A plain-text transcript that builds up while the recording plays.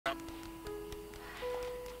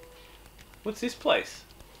What's this place?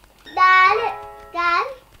 Dad. Dad.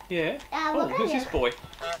 Yeah. Dad, Oh, look who's at this you. boy?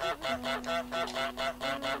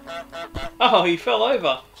 Oh, he fell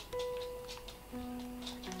over.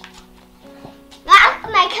 That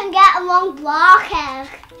make him get a long block egg.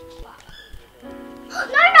 No,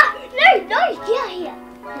 here.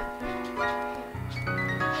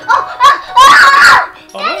 Oh,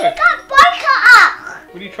 Oh, Dad, no. he got biker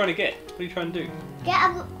up. What are you trying to get? What are you trying to do? Get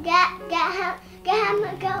him,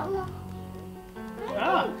 get along.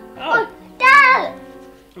 Ah. Oh, Oh. Dad.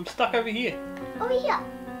 I'm stuck over here. Over here.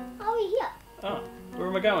 Oh. Where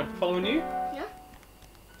am I going? Following you?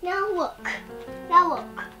 Now look.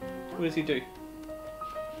 What does he do?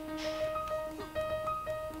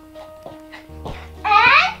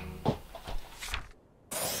 And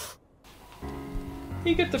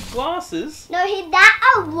You get the glasses. no,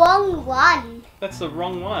 that a wrong one. That's the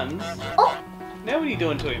wrong ones. Oh, Now what are you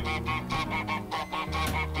doing to him?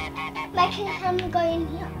 making him go in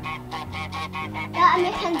here. That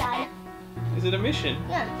make him die. Is it a mission?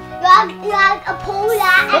 Yeah. Like a pull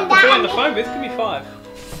that Put and the boy on the that phone booth. Give me 5.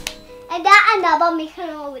 and that another make him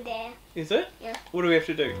over there. Is it? Yeah. What do we have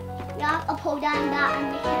to do? Like a pull down that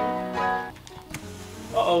and make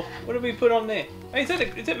him. Uh-oh. What did we put on there? Hey,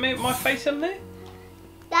 is it my face on there?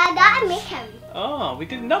 That and make him. Oh, we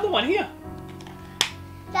did another one here.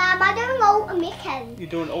 That I don't know make him. You're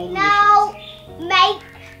doing all the Now missions.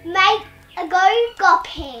 make a go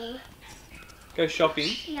shopping. Go shopping.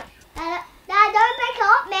 No. That don't make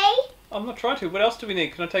up me. I'm not trying to. What else do we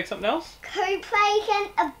need? Can I take something else? Toothpaste and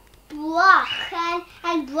a brush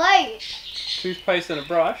and brush Toothpaste and a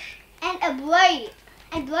brush. and a brush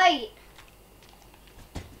and brush.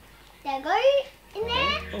 There go in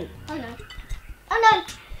there. Oh. Oh no. Oh no.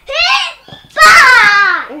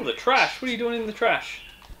 Bah! Oh, the trash. What are you doing in the trash?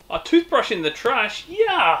 A toothbrush in the trash?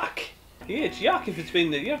 Yuck! Yeah, it's yuck if it's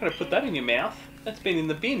been there. You're not going to put that in your mouth. That's been in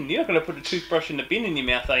the bin. You're not going to put a toothbrush in the bin in your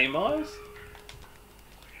mouth, are you, Miles?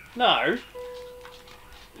 No.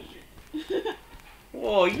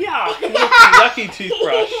 Whoa, yuck! That's a yucky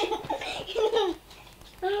toothbrush.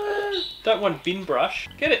 Don't want bin brush.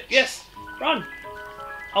 Get it. Yes. Run.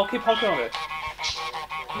 I'll keep honking on it.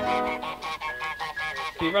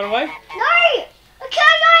 Can you run away? No! Okay,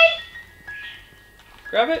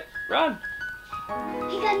 Grab it. Run. no!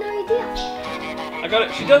 He got no idea. I got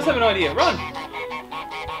it. She does have an idea. Run.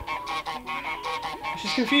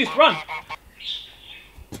 She's confused. Run.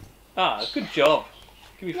 Ah, good job.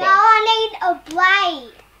 Give me 5. Now I need a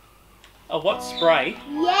blade. A what spray?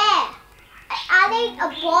 Yeah. I need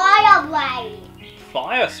a fire blade.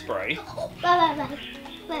 Fire spray?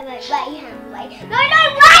 Wait, wait. No, wait!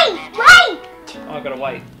 Oh, I gotta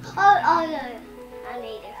wait. Oh, no. I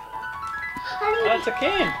need it. Oh, it's a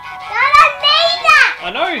can. Dad, I need that!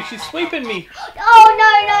 I know. She's sweeping me.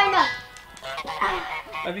 Oh,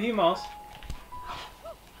 no. Over here, Miles.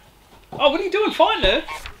 Oh, what are you doing? Fighting her?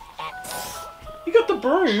 You got the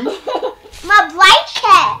broom. My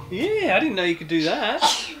blanket. Yeah, I didn't know you could do that.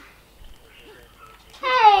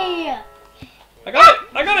 Hey. I got it.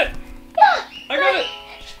 I got it. I got it.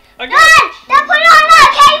 I got it. Dad, put it on the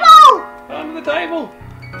table. Put it under the table.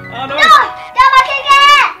 Oh, no. No, Dad, I can get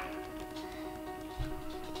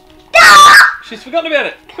it. She's forgotten about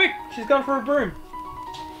it. Quick. She's gone for a broom.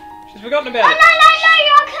 She's forgotten Oh, about it. no,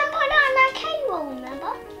 you can put it on the table,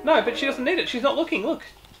 remember? No, but she doesn't need it. She's not looking. Look.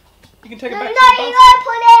 You can take it No, back you to the basket. gotta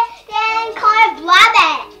put it then kind of grab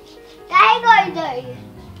it. That you gotta do.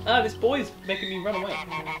 Ah, this boy's making me run away.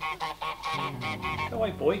 Go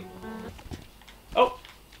away, boy. Oh,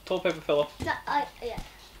 toilet paper fell off. No, yeah.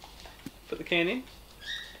 Put the can in.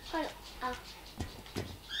 Hold on.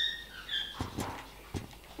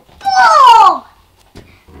 Boom!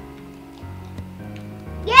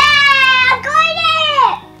 Yeah, I got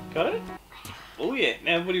it! Got it? Oh yeah.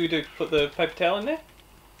 Now what do we do? Put the paper towel in there?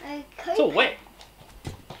 Okay. It's all wet.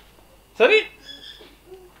 Is that it?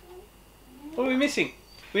 What are we missing?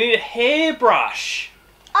 We need a hairbrush.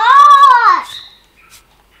 Oh!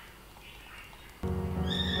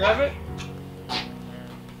 Grab it.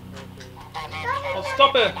 I'll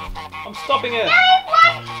stop her. I'm stopping her.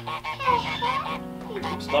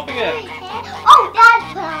 I'm stopping her. Oh,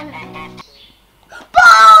 Dad, put on it.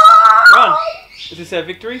 Run. Is this our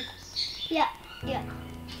victory? Yeah.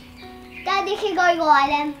 Daddy can go like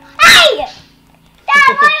them. Hey!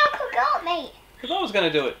 Dad, my uncle got me. Because I was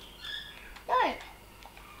going to do it. No.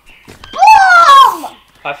 Boom!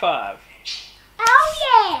 High five. Oh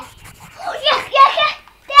yeah. Oh yes.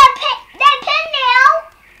 That pen now.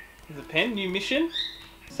 There's a pen. New mission.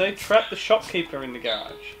 Say trap the shopkeeper in the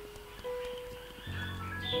garage.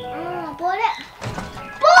 I bought it.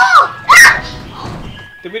 Boom! Ah!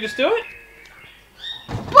 Did we just do it?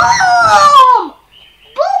 Boom!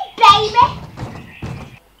 Boom, baby!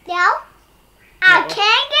 Now, I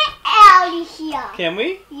can't get out of here. Can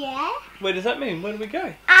we? Yeah. Where does that mean? Where do we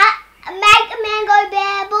go? Make a man go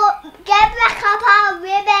barefoot, get back up our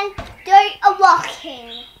ribbon, do a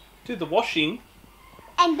walking. Do the washing.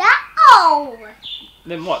 And that all.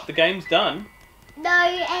 Then what? The game's done. No,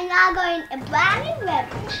 and I'm going a brand new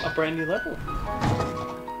level. A brand new level.